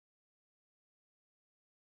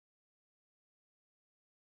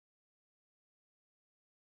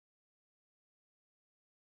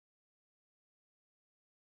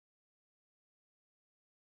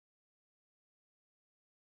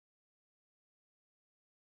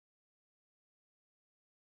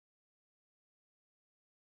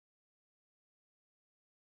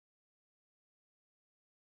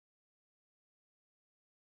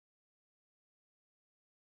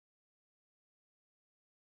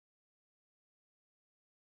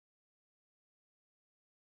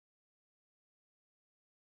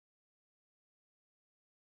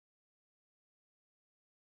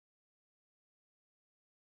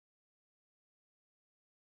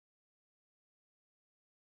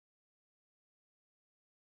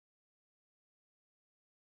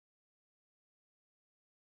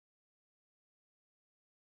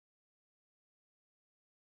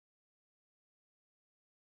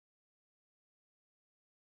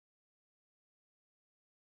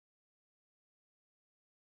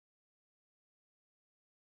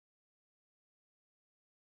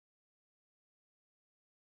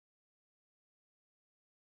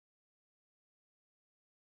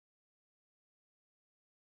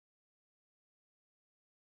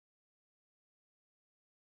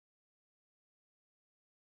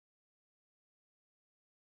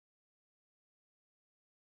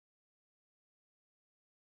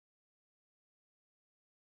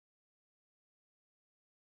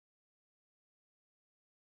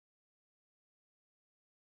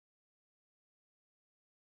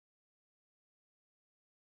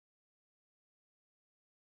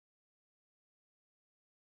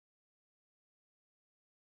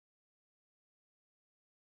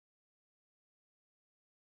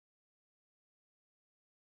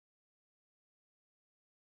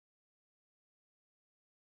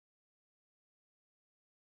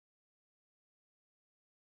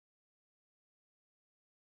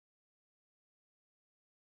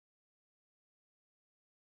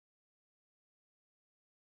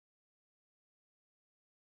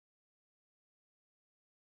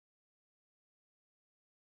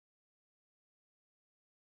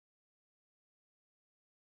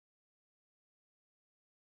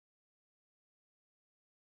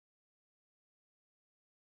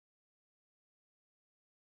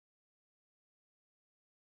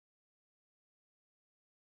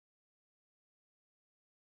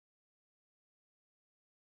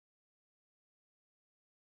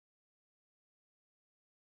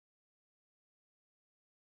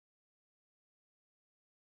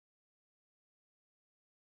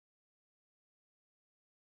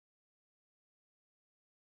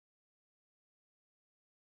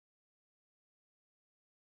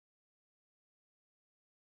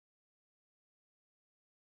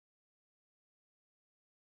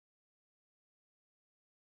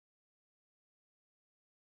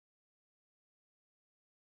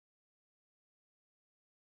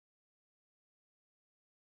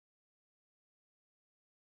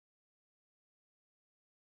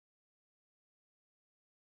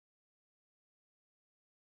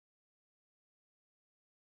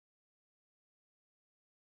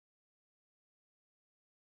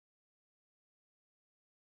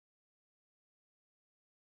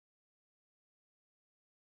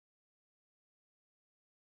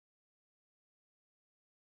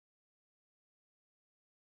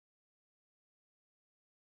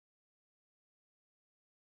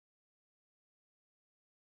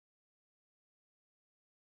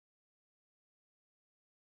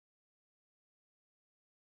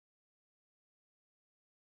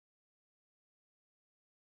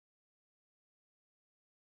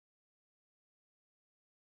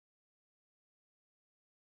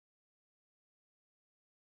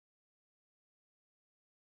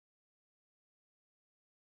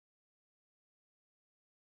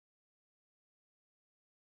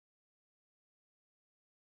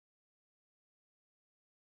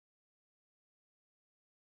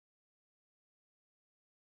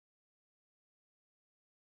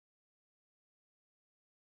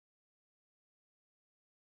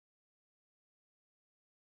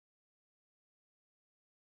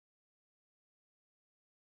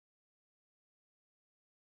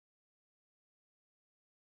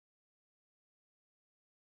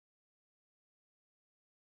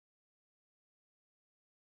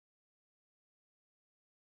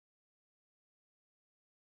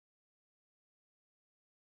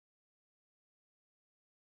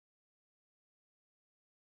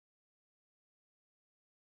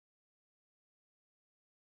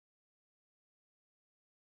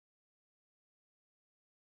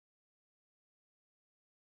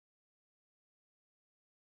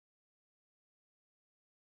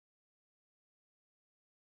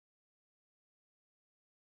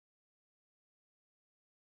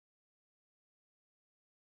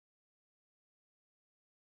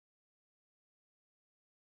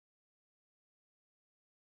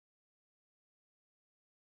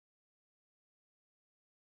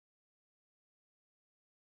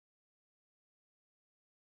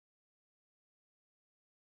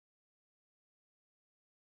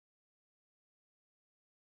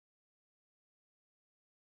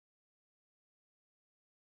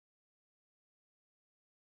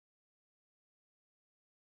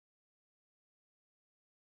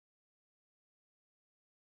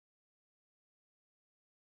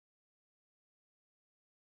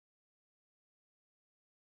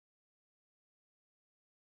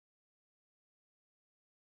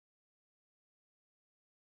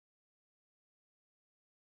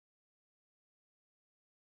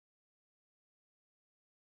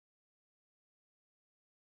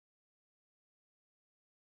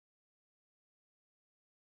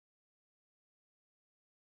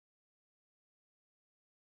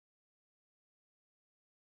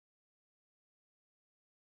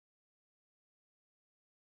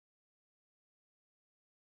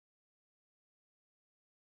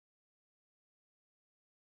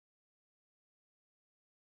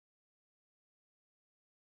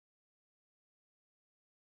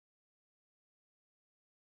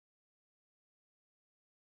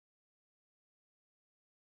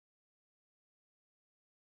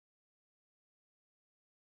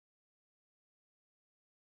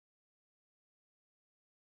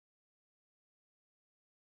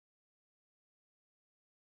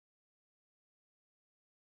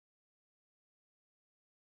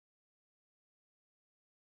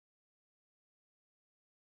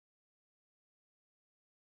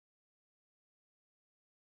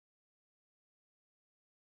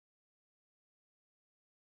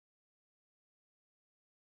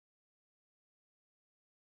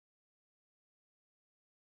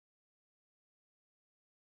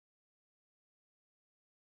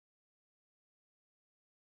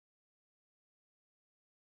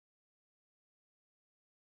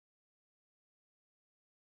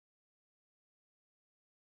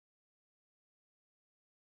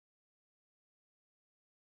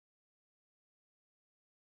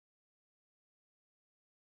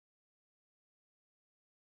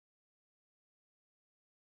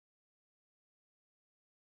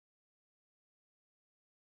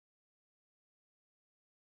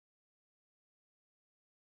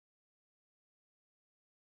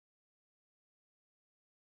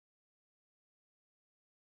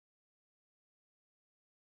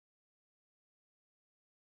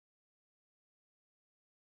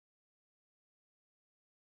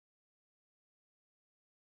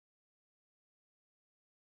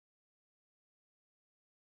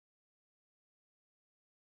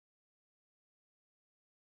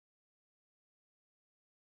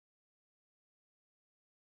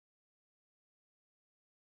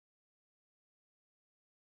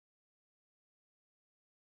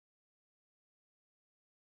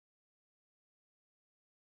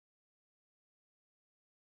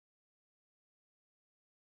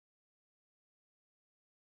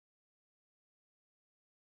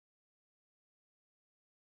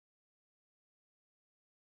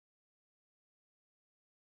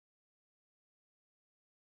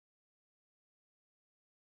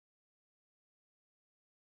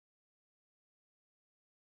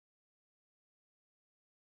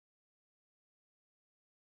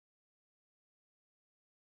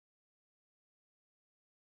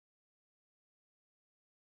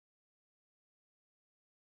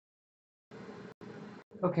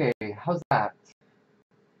Okay, how's that?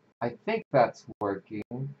 I think that's working.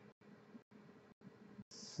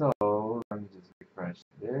 So, let me just refresh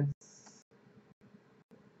this.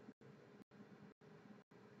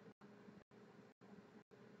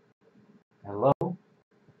 Hello?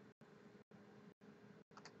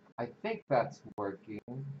 I think that's working.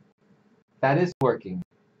 That is working.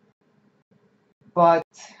 But,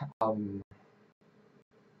 um,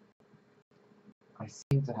 I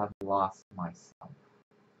seem to have lost myself.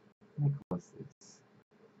 Let me close this.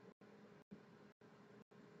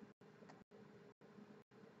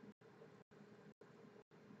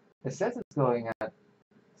 It says it's going at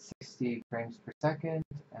 60 frames per second,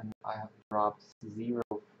 and I have dropped 0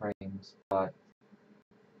 frames, but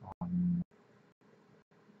um,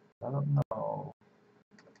 I don't know.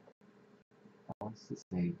 That one's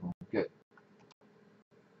disabled. Good.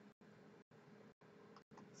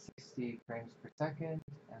 60 frames per second,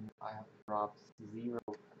 and I have dropped 0.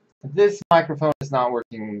 This microphone is not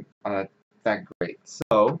working that great.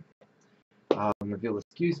 So, if you'll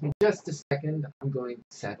excuse me just a second, I'm going to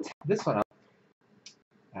set this one up.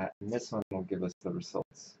 And this one will give us the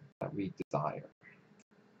results that we desire.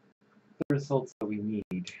 The results that we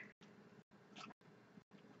need.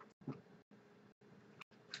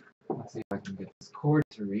 Let's see if I can get this cord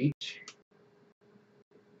to reach.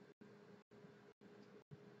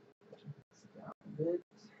 Down a bit.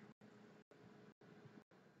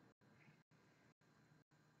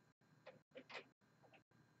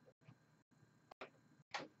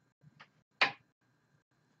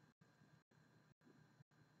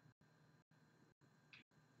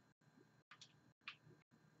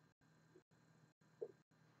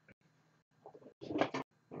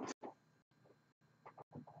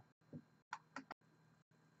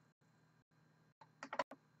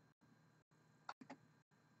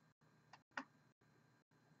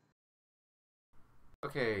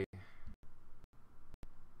 Okay.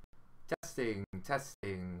 Testing,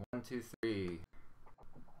 testing. 1, 2, 3.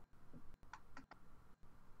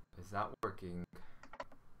 Is that working?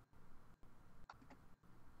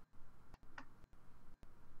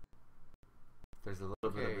 There's a little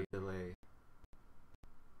bit of a delay.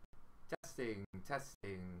 Testing,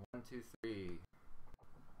 testing. 1, 2, 3.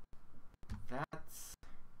 Is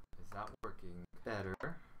that working? Better.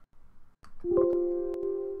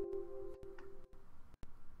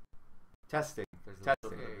 Testing. There's a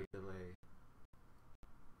little bit of a delay.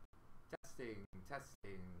 Testing,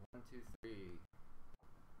 testing. 1, 2, 3.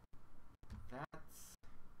 Is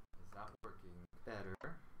that working? Better.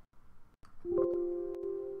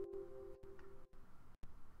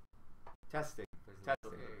 Testing. There's a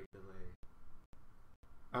little bit of a delay.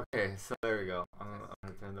 Okay, so there we go. I'm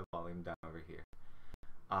gonna turn the volume down over here.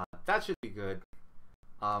 That should be good.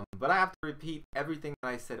 But I have to repeat everything that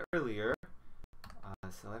I said earlier.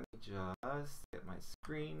 So let me just get my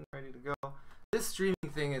screen ready to go. This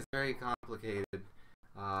streaming thing is very complicated.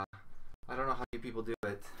 I don't know how you people do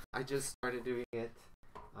it. I just started doing it,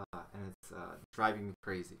 and it's driving me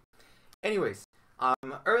crazy. Anyways,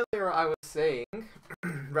 earlier I was saying,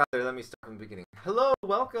 rather, let me start from the beginning. Hello,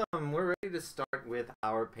 welcome. We're ready to start with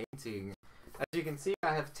our painting. As you can see,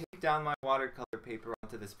 I have taped down my watercolor paper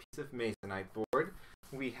onto this piece of masonite board.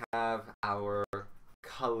 We have our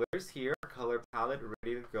colors here, color palette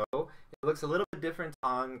ready to go. It looks a little bit different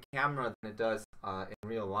on camera than it does in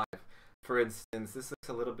real life. For instance, this looks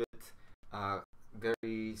a little bit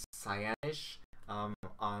very cyanish on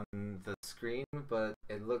the screen, but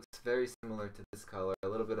it looks very similar to this color, a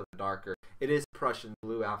little bit of a darker. It is Prussian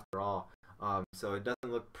blue after all, so it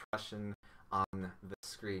doesn't look Prussian on the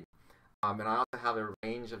screen. And I also have a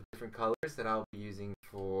range of different colors that I'll be using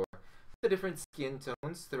for the different skin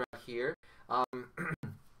tones throughout here.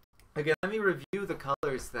 Again, let me review the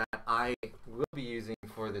colors that I will be using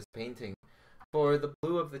for this painting. For the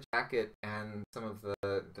blue of the jacket and some of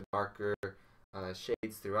the darker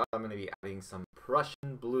shades throughout, I'm going to be adding some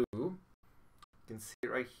Prussian blue. You can see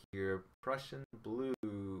it right here, Prussian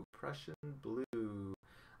blue, Prussian blue.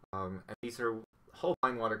 And these are whole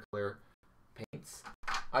fine watercolor paints.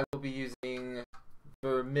 I will be using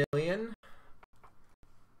vermilion,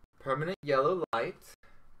 permanent yellow light,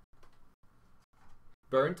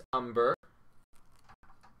 burnt umber,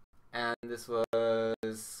 and this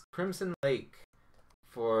was crimson lake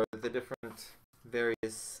for the different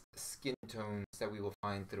various skin tones that we will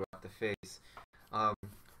find throughout the face. I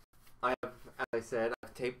have, as I said,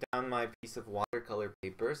 I've taped down my piece of watercolor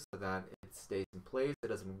paper so that it stays in place, it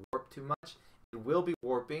doesn't warp too much. It will be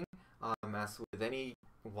warping, as with any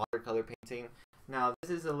watercolor painting. Now,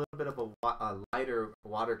 this is a little bit of a lighter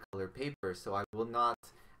watercolor paper, so I will not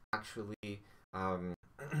actually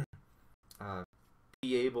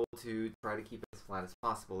be able to try to keep it as flat as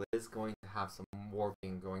possible. It is going to have some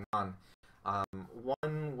warping going on.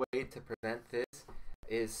 One way to prevent this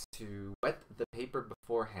is to wet the paper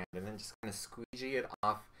beforehand and then just kind of squeegee it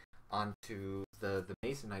off onto the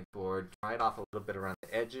masonite board, dry it off a little bit around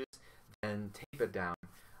the edges, then tape it down,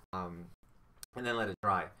 and then let it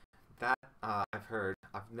dry. That I've heard.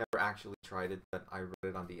 I've never actually tried it, but I read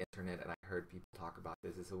it on the internet and I heard people talk about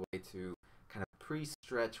this. It's a way to kind of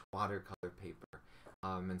pre-stretch watercolor paper.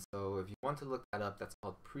 And so if you want to look that up, that's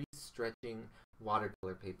called pre-stretching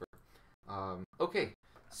watercolor paper. Okay,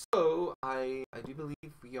 so I do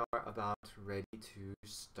believe we are about ready to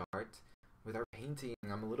start with our painting.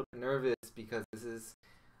 I'm a little bit nervous because this is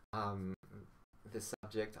this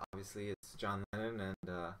subject. Obviously, it's John Lennon, and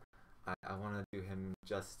I want to do him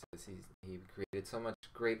justice. He created so much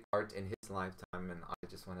great art in his lifetime, and I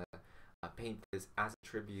just want to paint this as a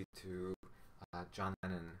tribute to John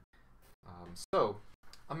Lennon. So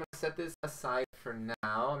I'm going to set this aside for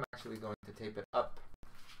now. I'm actually going to tape it up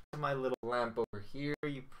to my little lamp over here.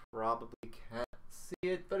 You probably can't see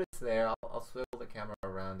it, but it's there. I'll swivel the camera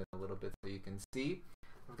around it a little bit so you can see.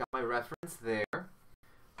 I've got my reference there.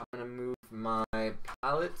 I'm going to move my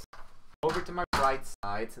palette over to my right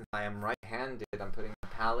side. Since I am right-handed, I'm putting my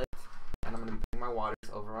palette and I'm going to be putting my waters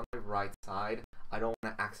over on the right side. I don't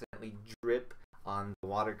want to accidentally drip on the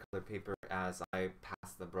watercolor paper as I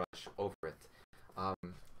pass the brush over it.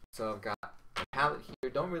 So I've got my palette here.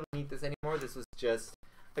 Don't really need this anymore. This was just,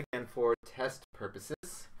 again, for test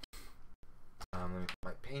purposes. Let me put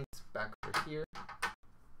my paints back over here.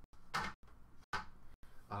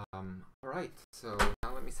 Alright, so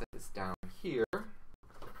now let me set this down here.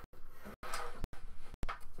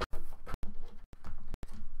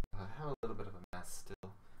 I have a little bit of a mess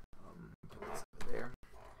still. Put this over there.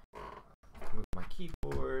 Move my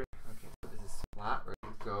keyboard. Okay, so this is flat, ready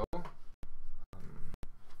to go.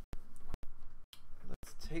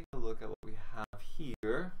 Let's take a look at what we have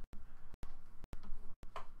here.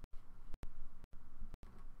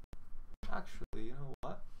 Actually, you know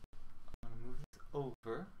what? I'm going to move this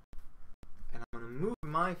over, and I'm going to move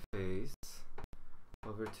my face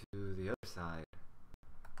over to the other side.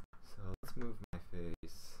 So let's move my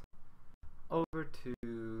face over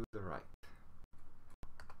to the right.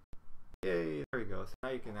 Yay, there we go. So now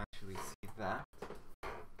you can actually see that.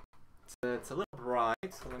 It's a little bright,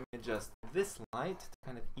 so let me adjust this light to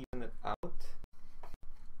kind of even it out.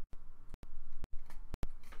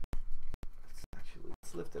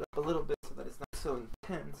 Let's lift it up a little bit so that it's not so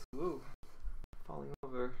intense. Whoa, falling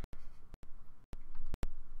over.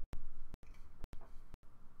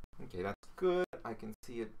 Okay, that's good. I can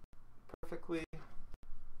see it perfectly.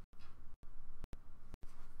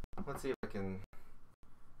 Let's see if I can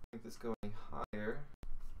make this go any higher.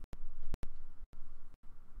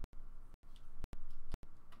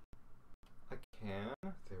 I can.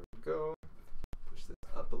 There we go. Push this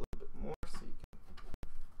up a little bit more so you can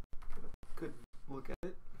get a good look at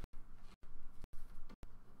it.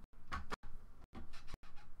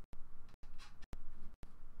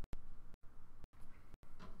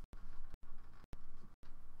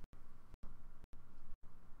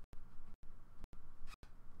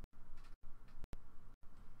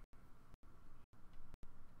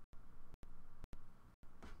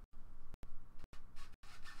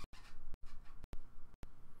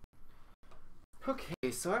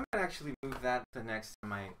 Okay, so I might actually move that the next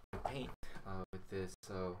time I paint with this,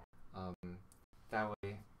 so that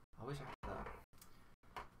way, I wish I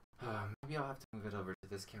could, maybe I'll have to move it over to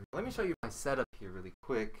this camera. Let me show you my setup here really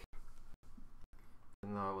quick.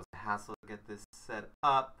 Even though it was a hassle to get this set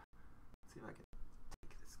up, let's see if I can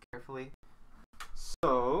take this carefully.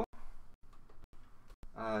 So,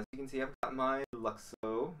 as you can see, I've got my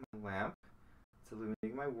Luxo, my lamp. It's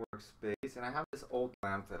illuminating my workspace, and I have this old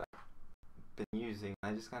lamp that I've been using.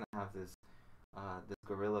 I just kind of have this this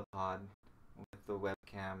Gorilla Pod with the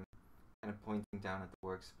webcam kind of pointing down at the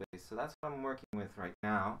workspace. So that's what I'm working with right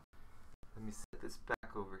now. Let me set this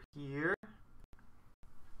back over here.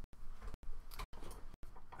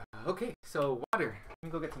 Okay, so water. Let me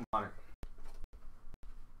go get some water.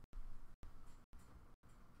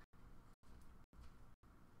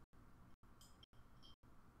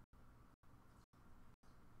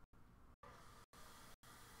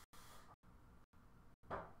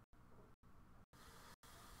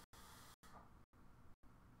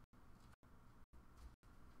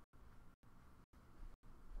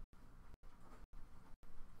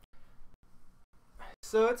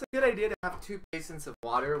 So it's a good idea to have two basins of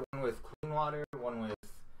water, one with clean water, one with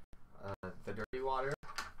the dirty water.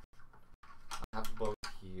 I have both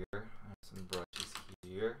here. I have some brushes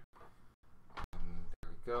here. There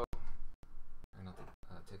we go. Try not to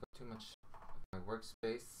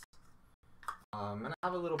workspace. And I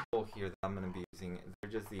have a little bowl here that I'm going to be using.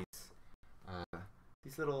 They're just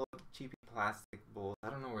these little cheapy plastic bowls. I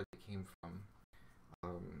don't know where they came from.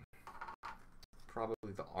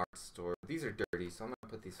 Probably the art store. These are dirty, so I'm going to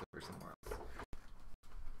put these over somewhere else.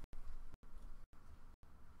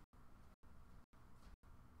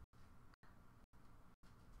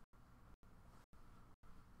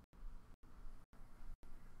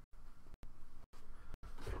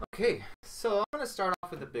 Okay, so I'm going to start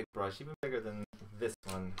off with a big brush, even bigger than this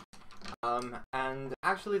one. And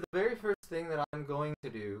actually the very first thing that I'm going to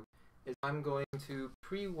do is I'm going to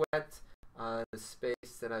pre-wet the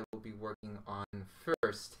space that I will be working on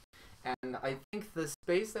first. And I think the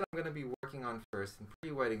space that I'm going to be working on first and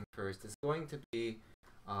pre-wetting first is going to be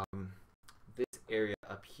this area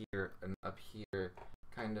up here and up here,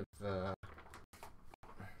 kind of the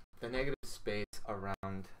negative space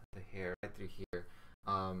around the hair right through here.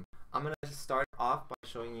 I'm going to start off by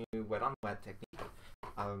showing you wet on wet technique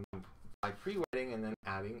by pre-wetting and then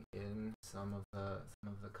adding in some of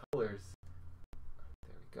the colors.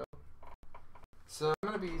 There we go. So I'm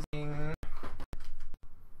going to be using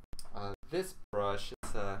this brush.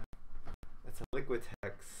 It's a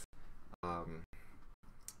Liquitex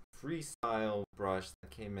freestyle brush that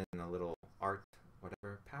came in a little art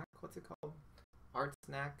whatever pack. What's it called? Art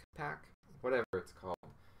snack pack? Whatever it's called.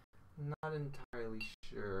 Not entirely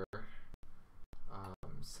sure.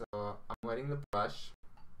 So I'm wetting the brush.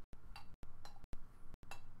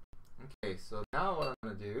 Okay, so now what I'm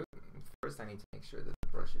going to do, first I need to make sure that the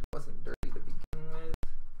brush wasn't dirty to begin with.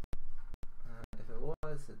 If it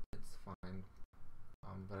was, it's fine.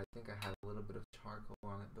 But I think I had a little bit of charcoal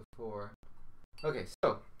on it before. Okay,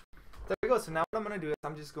 so there we go. So now what I'm going to do is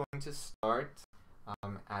I'm just going to start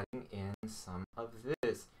adding in some of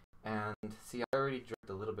this. And see, I already dripped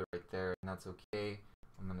a little bit right there, and that's okay.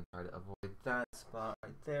 I'm going to try to avoid that spot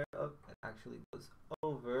right there. Oh, it actually goes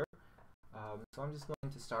over. So I'm just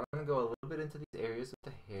going to start. I'm going to go a little bit into these areas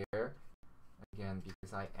with the hair, again,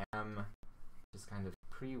 because I am just kind of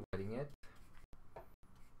pre-wetting it.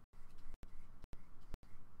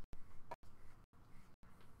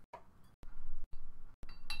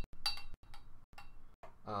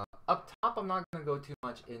 Up top, I'm not going to go too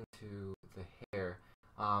much into the hair.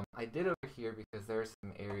 I did over here because there are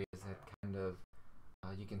some areas that kind of,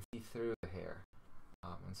 you can see through the hair.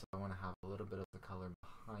 And so I want to have a little bit of the color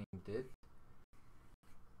behind it.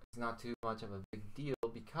 It's not too much of a big deal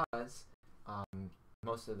because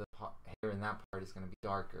most of the hair in that part is going to be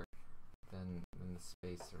darker than the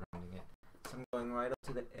space surrounding it. So I'm going right up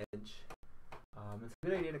to the edge. It's a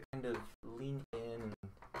good idea to kind of lean in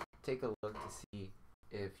and take a look to see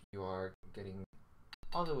if you are getting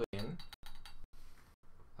all the way in.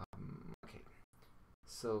 Okay,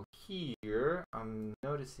 so here I'm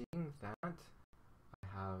noticing that I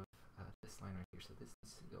have this line right here, so this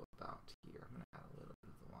needs to go about here. I'm going to add a little bit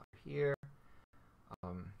of the water here.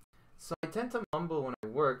 So I tend to mumble when I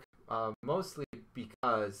work, mostly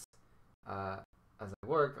because as I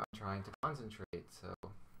work, I'm trying to concentrate. So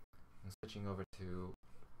I'm switching over to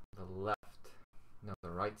the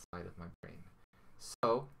right side of my brain.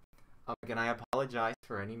 So again, I apologize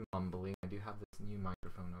for any mumbling. I do have this new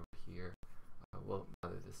microphone over here. Well,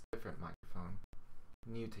 rather this different microphone.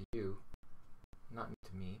 New to you, not new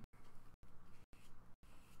to me.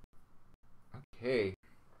 Okay.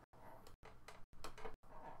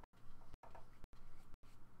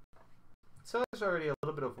 So there's already a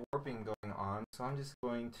little bit of warping going on, so I'm just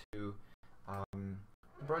going to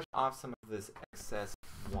brush off some of this excess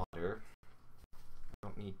water. I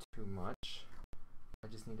don't need too much. I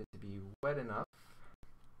just need it to be wet enough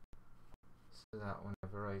so that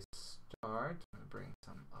whenever I start, I'm going to bring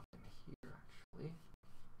some up in here actually,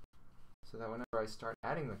 so that whenever I start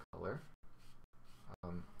adding the color,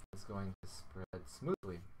 it's going to spread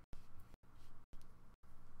smoothly.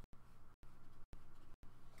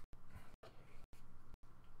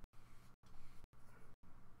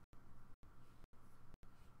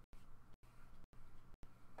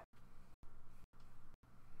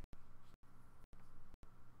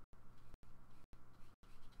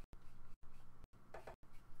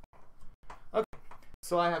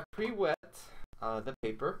 So I have pre-wet the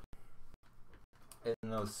paper in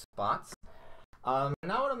those spots. Now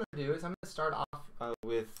what I'm going to do is I'm going to start off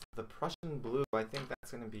with the Prussian blue. I think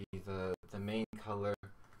that's going to be the main color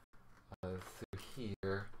through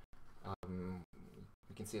here.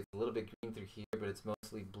 You can see it's a little bit green through here, but it's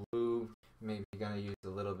mostly blue. Maybe you're going to use a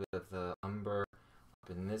little bit of the umber up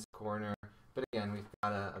in this corner. But again, we've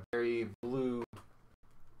got a very blue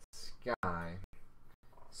sky.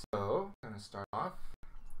 So I'm going to start off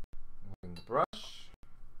with the brush.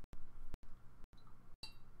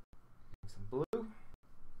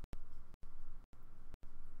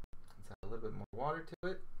 little bit more water to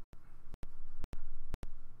it.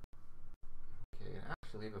 Okay, and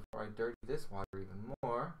actually, before I dirty this water even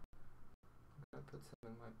more, I'm gonna put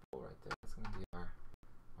some in my bowl right there. That's gonna be our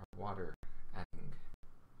water, adding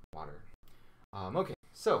water. Okay,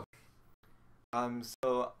 so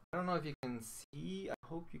so I don't know if you can see. I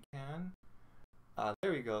hope you can.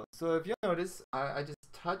 There we go. So if you'll notice, I just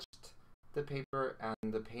touched the paper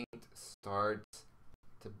and the paint starts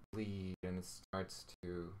to bleed and it starts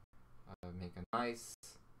to make a nice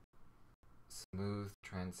smooth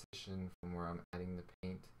transition from where I'm adding the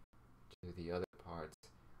paint to the other parts.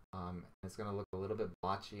 It's going to look a little bit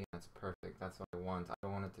blotchy, and that's perfect. That's what I want. I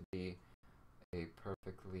don't want it to be a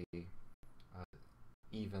perfectly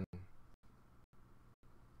even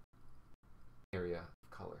area of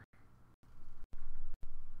color.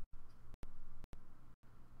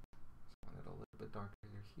 Just want it a little bit darker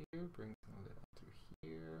here. Bring some of it up through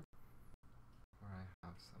here, where I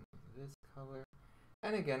have some of this color.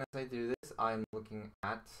 And again, as I do this, I'm looking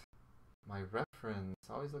at my reference.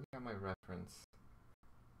 Always looking at my reference.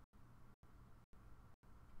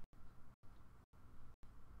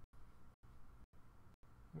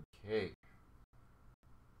 Okay.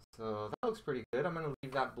 So that looks pretty good. I'm going to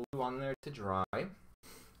leave that blue on there to dry. And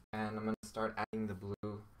I'm going to start adding the blue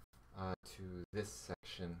to this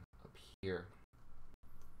section up here.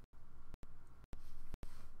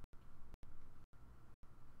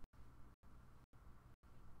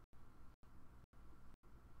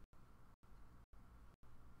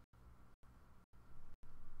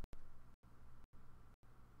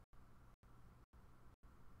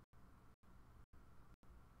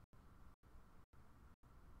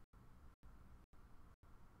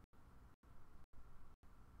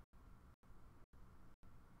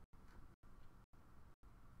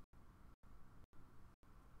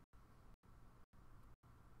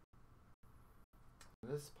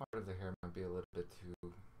 This part of the hair might be a little bit too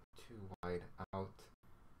wide out.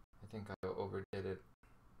 I think I overdid it.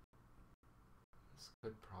 This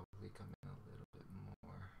could probably come in a little bit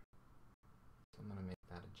more. So I'm going to make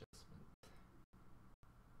that adjustment.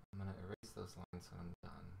 I'm going to erase those lines when I'm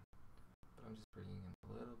done. But I'm just bringing in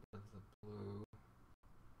a little bit of the blue.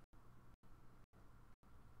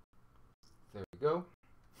 There we go.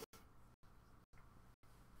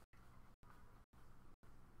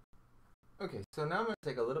 Okay, so now I'm going to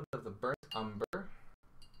take a little bit of the burnt umber.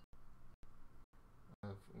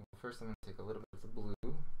 First I'm going to take a little bit of the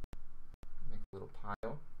blue, make a little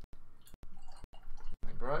pile.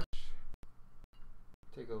 My brush,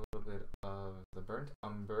 take a little bit of the burnt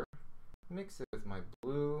umber, mix it with my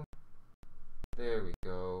blue. There we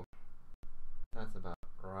go. That's about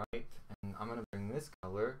right. And I'm going to bring this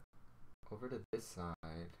color over to this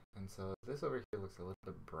side. And so this over here looks a little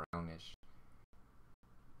bit brownish.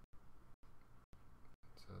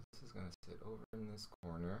 So this is going to sit over in this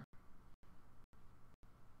corner.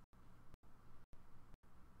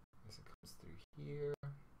 As it comes through here.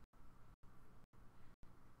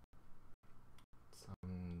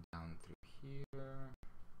 Some down through here.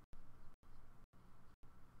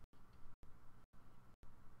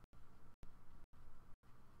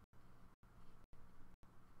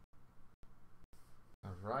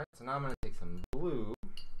 Alright, so now I'm going to take some blue.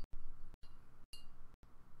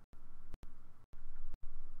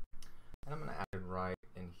 And I'm going to add it right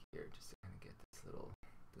in here just to kind of get this little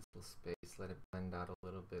space. Let it blend out a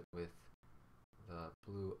little bit with the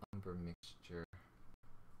blue umber mixture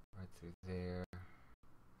right through there.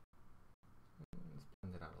 Let's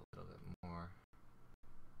blend it out a little bit more.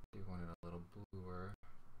 Do want it a little bluer.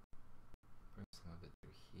 Bring some of it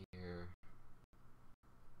through here.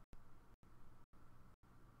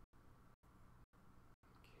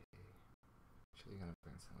 Okay. Actually going to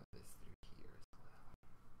bring some of this through here as well.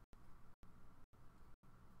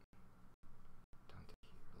 Down to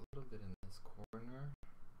here. A little bit in this corner.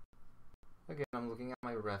 Again, I'm looking at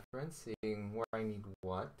my reference, seeing where I need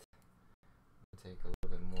what. I'll take a little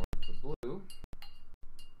bit more of the blue.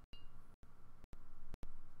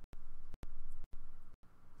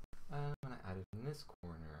 And I'm going to add it in this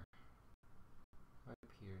corner, right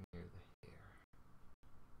up here near the hair.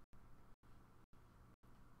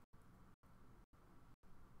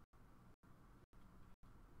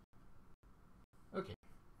 Okay,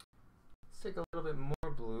 let's take a little bit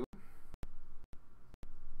more blue.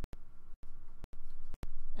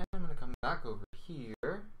 And I'm going to come back over here,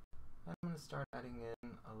 and I'm going to start adding in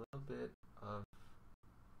a little bit of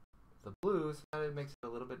the blue so that it makes it a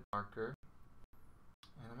little bit darker.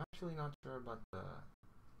 And I'm actually not sure about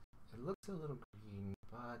it looks a little green,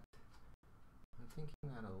 but I'm thinking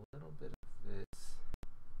that a little bit of this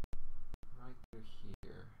right through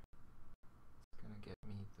here is going to get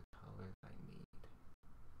me the color that I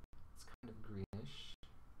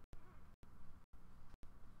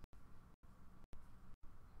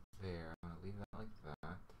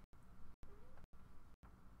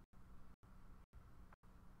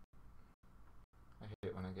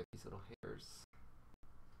these little hairs.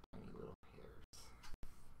 Tiny little hairs.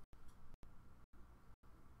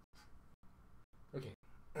 Okay.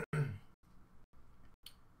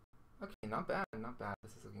 Okay, not bad, not bad.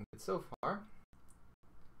 This is looking good so far.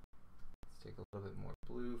 Let's take a little bit more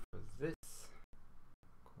blue for this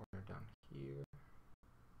corner down here.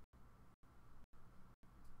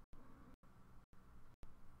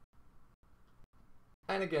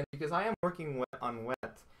 And again, because I am working wet on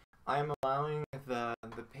wet, I am allowing the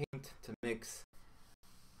paint to mix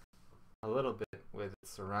a little bit with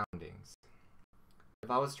its surroundings. If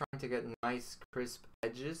I was trying to get nice crisp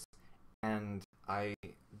edges and I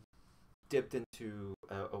dipped into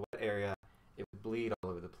a wet area, it would bleed all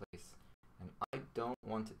over the place. And I don't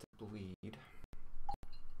want it to bleed.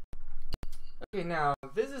 Okay, now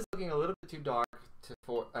this is looking a little bit too dark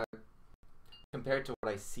compared to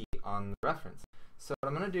what I see on the reference. So what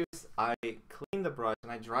I'm going to do is I clean the brush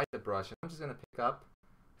and I dry the brush, and I'm just going to pick up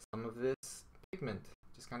some of this pigment,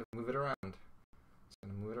 just kind of move it around. Just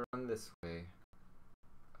going to move it around this way,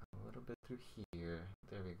 a little bit through here.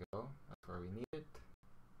 There we go. That's where we need it.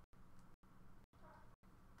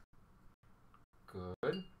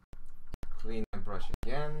 Good. Clean my brush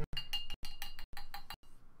again.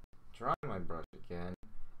 Dry my brush again,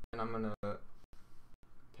 and I'm going to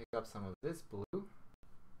pick up some of this blue.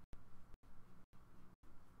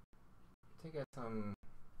 To get some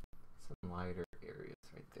lighter areas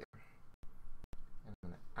right there. And I'm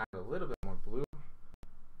going to add a little bit more blue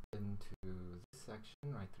into this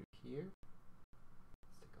section right through here.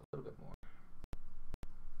 Let's take a little bit more.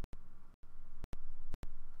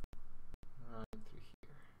 Right through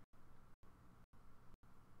here.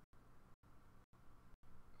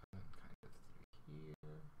 And kind of through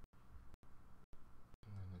here.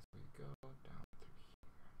 And then as we go down through here.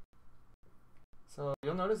 So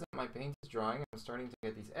you'll notice that my paint is drying. I'm starting to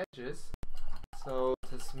get these edges. So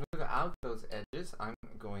to smooth out those edges, I'm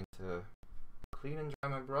going to clean and dry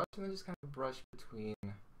my brush and then just kind of brush between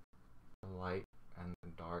the light and the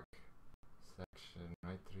dark section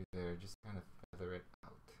right through there. Just kind of feather it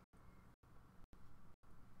out.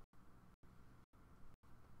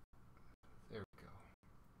 There we go.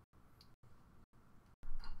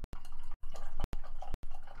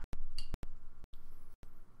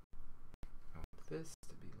 I want this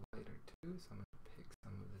to be lighter too, so I'm going to pick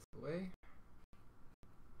some of this away.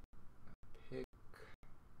 Pick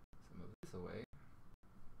some of this away.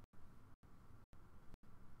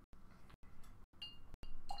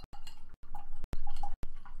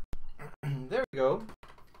 There we go.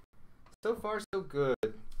 So far, so good.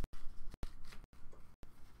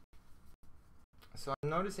 So I'm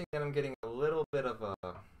noticing that I'm getting a little bit of a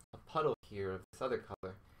puddle here of this other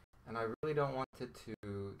color, and I really don't want it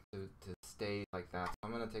to stay like that. So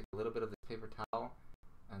I'm going to take a little bit of this paper towel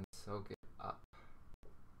and soak it up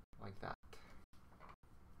like that.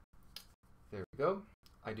 There we go.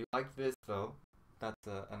 I do like this though. That's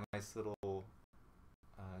a nice little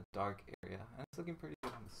dark area, and it's looking pretty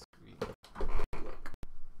good on the screen. Look,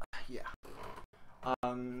 yeah.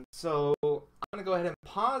 So I'm gonna go ahead and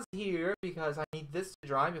pause here because I need this to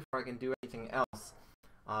dry before I can do anything else.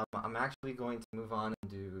 I'm actually going to move on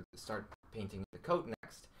and start painting the coat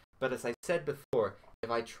next. But as I said before,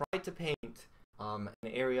 if I try to paint an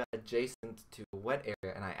area adjacent to a wet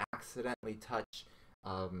area and I accidentally touch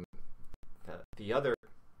the other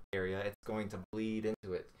area, it's going to bleed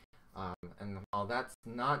into it. And while that's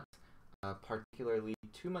not particularly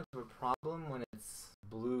too much of a problem when it's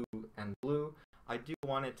blue and blue, I do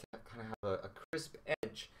want it to kind of have a crisp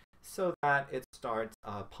edge so that it starts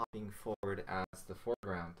popping forward as the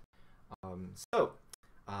foreground.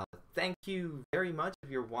 Thank you very much if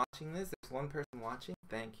you're watching this. There's one person watching.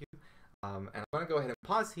 Thank you. And I'm going to go ahead and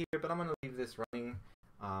pause here, but I'm going to leave this running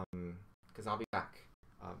because I'll be back.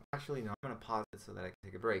 Actually, no, I'm going to pause it so that I can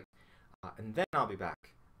take a break. And then I'll be back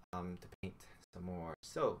to paint some more.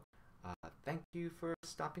 So, thank you for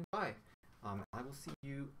stopping by. I will see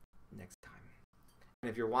you next time. And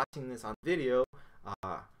if you're watching this on video,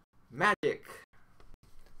 magic!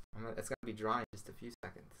 It's going to be dry in just a few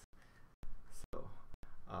seconds. So,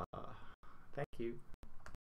 thank you.